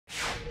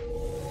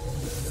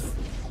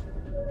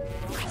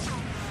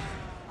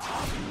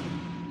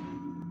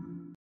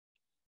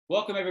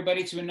Welcome,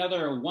 everybody, to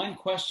another One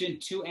Question,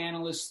 Two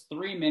Analysts,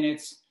 3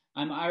 minutes.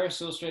 I'm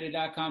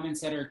IrisIllustrated.com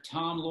insider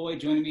Tom Lloyd.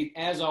 Joining me,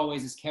 as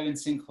always, is Kevin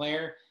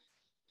Sinclair.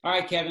 All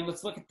right, Kevin,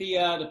 let's look at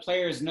the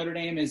players Notre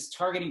Dame is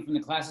targeting from the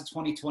class of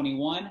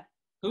 2021.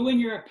 Who, in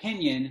your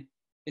opinion,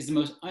 is the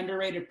most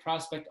underrated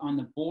prospect on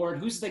the board?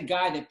 Who's the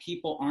guy that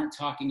people aren't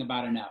talking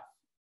about enough?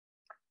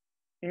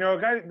 You know,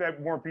 a guy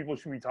that more people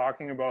should be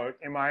talking about,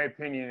 in my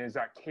opinion, is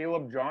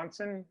Caleb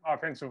Johnson,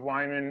 offensive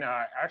lineman,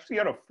 actually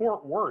out of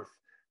Fort Worth.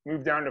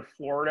 Moved down to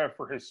Florida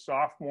for his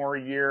sophomore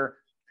year,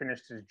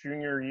 finished his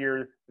junior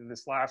year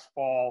this last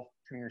fall,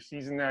 junior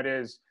season that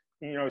is.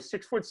 You know,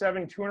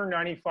 6'7",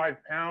 295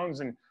 pounds.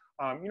 And,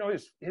 you know,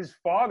 his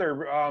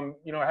father,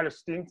 you know, had a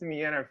stint in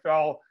the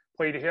NFL,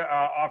 played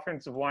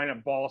offensive line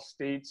at Ball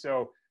State.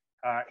 So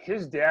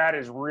his dad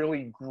has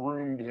really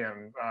groomed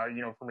him,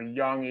 you know, from a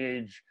young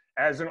age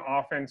as an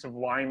offensive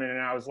lineman.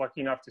 And I was lucky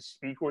enough to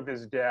speak with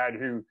his dad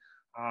who,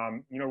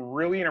 you know,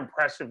 really an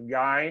impressive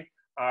guy,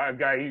 a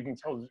guy you can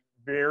tell is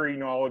very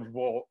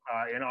knowledgeable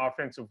in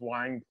offensive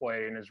line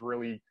play and has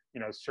really,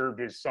 you know, served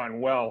his son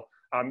well.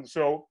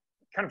 So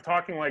kind of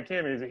talking like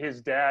him,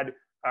 his dad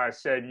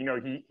said, you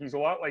know, he's a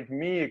lot like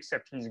me,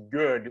 except he's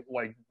good,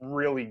 like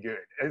really good,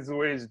 as the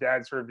way his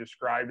dad sort of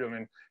described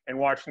him. And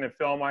watching the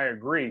film, I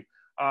agree.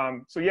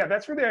 So yeah,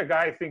 that's really a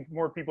guy I think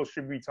more people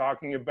should be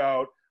talking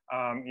about,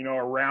 you know,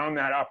 around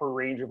that upper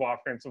range of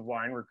offensive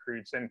line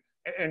recruits.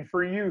 And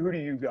for you, who do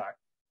you got?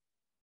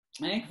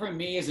 I think for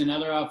me is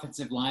another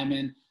offensive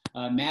lineman,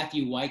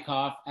 Matthew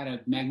Wyckoff out of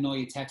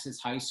Magnolia, Texas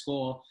High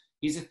School.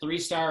 He's a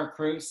 3-star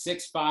recruit,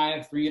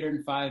 6'5",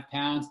 305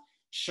 pounds.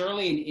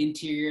 Surely an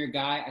interior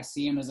guy. I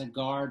see him as a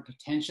guard,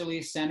 potentially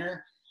a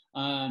center.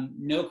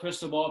 No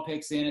crystal ball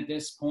picks in at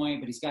this point,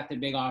 but he's got the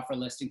big offer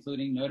list,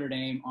 including Notre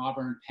Dame,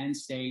 Auburn, Penn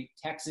State,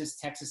 Texas,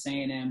 Texas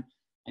A&M.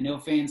 I know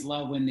fans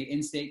love when the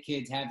in-state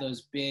kids have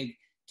those big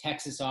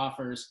Texas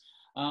offers.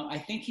 I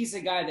think he's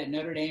a guy that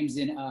Notre Dame's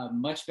in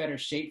much better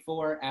shape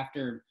for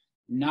after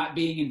not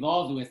being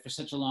involved with for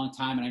such a long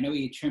time. And I know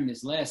he had trimmed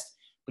his list,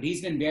 but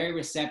he's been very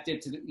receptive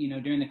to, you know,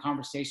 during the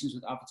conversations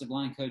with offensive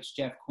line coach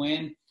Jeff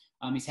Quinn.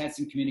 He's had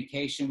some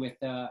communication with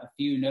a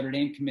few Notre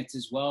Dame commits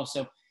as well.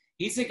 So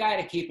he's a guy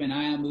to keep an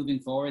eye on moving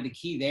forward. The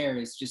key there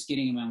is just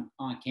getting him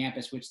on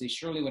campus, which they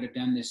surely would have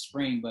done this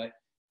spring, but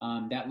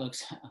that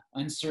looks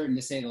uncertain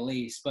to say the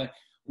least. But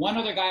one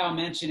other guy I'll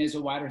mention is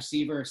a wide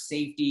receiver,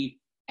 safety,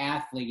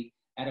 athlete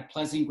out of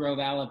Pleasant Grove,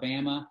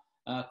 Alabama.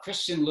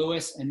 Christian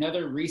Lewis,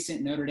 another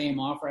recent Notre Dame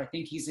offer. I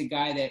think he's a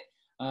guy that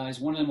is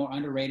one of the more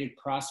underrated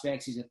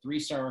prospects. He's a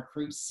 3-star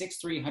recruit,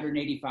 6'3",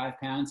 185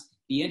 pounds.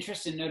 The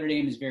interest in Notre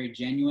Dame is very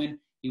genuine.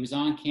 He was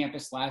on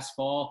campus last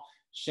fall,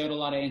 showed a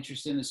lot of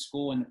interest in the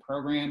school and the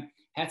program,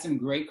 had some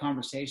great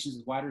conversations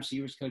with wide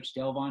receivers coach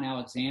Delvon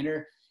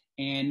Alexander,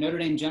 and Notre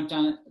Dame jumped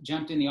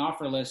in the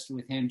offer list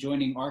with him,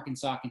 joining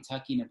Arkansas,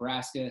 Kentucky,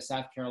 Nebraska,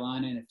 South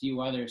Carolina, and a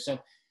few others. So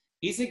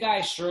he's a guy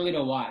surely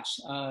to watch.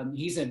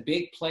 He's a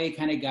big play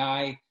kind of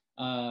guy.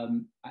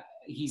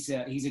 He's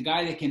a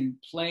guy that can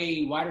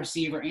play wide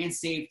receiver and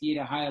safety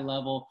at a high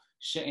level.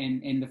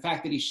 And the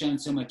fact that he's shown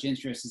so much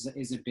interest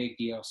is a big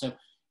deal. So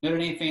Notre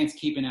Dame fans,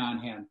 keep an eye on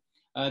him.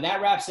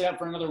 That wraps it up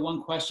for another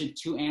One Question,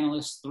 Two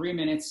Analysts, 3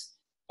 minutes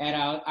at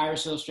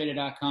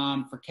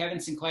IrisIllustrated.com. For Kevin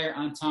Sinclair,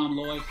 I'm Tom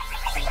Lloyd.